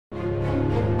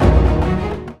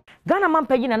Ghana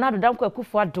mampanyina na Adom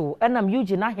Akufo-Addo enam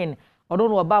Eugene Arhin ono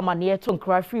no Obama ne yeto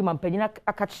nkra free mampanyina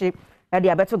akache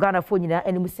de abeto Ghana fo nyina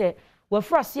anim se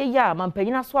wafrase ya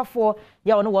mampanyina soafo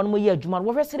ya ono wono ye adwuma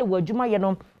wo hwese de wo adwuma ye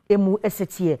no emu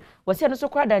esetie wo se no so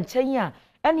kwada nchen a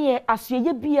ene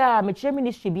asoye bia mekire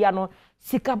ministry bia no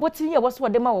sika botin ye wo so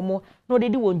de ma wo mo no de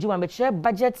di won dwuma mekire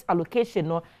budget allocation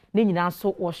no ne nyina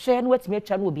so wo hwe no watimi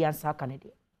atwa no obi ansa aka ne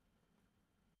de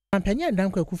Mampanya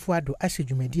Adom Akufo-Addo ahye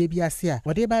dwumadie bi ase a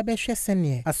wode ba behwe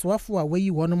sene asoafo a wayi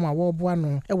wonom a woboa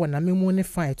no e wonamemu ne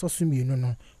fa etoso mienu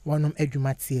no wonom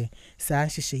adwumatie saa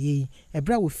hyehyeye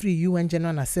ebra wo free UN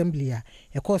General Assembly a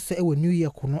ekoso e wo New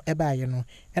Year kono e baaye no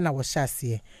e na wo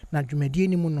hyase na dwumadie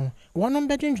ni mu no wonom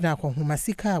bedwendwena akohoma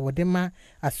sika a wode ma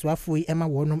asoafo yi ema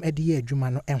wonom ede ye adwuma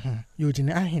no ho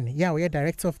Eugene Arhin ya wo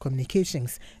Director of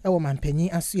Communications e wo mampanyi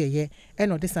asoyeye e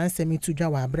no de sansemi tudwa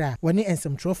wa abra woni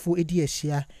ensemtrofo edi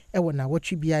ahia ewo na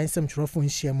watwi bia nsem twerofo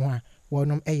nhyiam a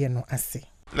wonom eye no ase.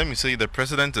 Let me say the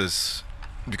president is,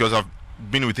 because I've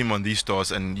been with him on these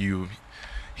tours, and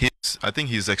I think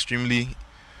he's extremely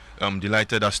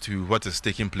delighted as to what is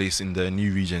taking place in the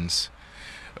new regions.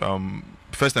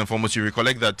 First and foremost, you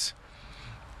recollect that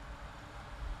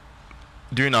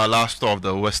during our last tour of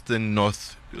the Western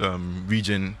North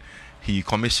region, he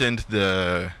commissioned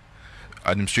the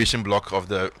administration block of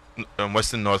the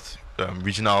Western North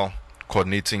Regional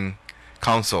Coordinating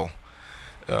Council.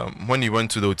 When he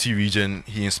went to the OT region,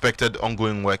 he inspected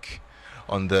ongoing work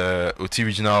on the OT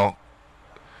regional,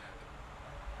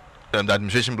 the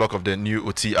administration block of the new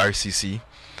OT RCC,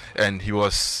 and he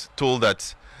was told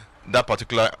that that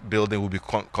particular building will be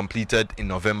completed in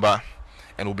November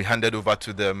and will be handed over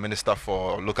to the Minister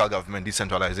for Local Government,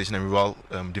 Decentralization and Rural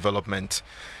Development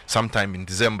sometime in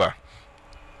December.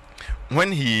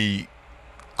 When he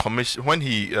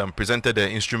presented the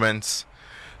instruments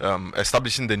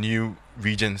establishing the new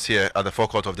regions here at the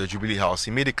forecourt of the Jubilee House,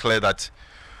 he made it clear that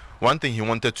one thing he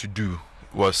wanted to do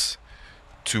was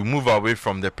to move away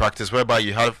from the practice whereby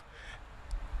you have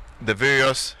the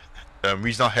various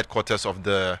regional headquarters of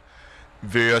the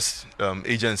various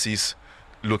agencies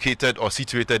located or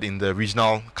situated in the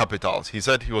regional capitals. He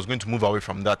said he was going to move away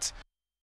from that.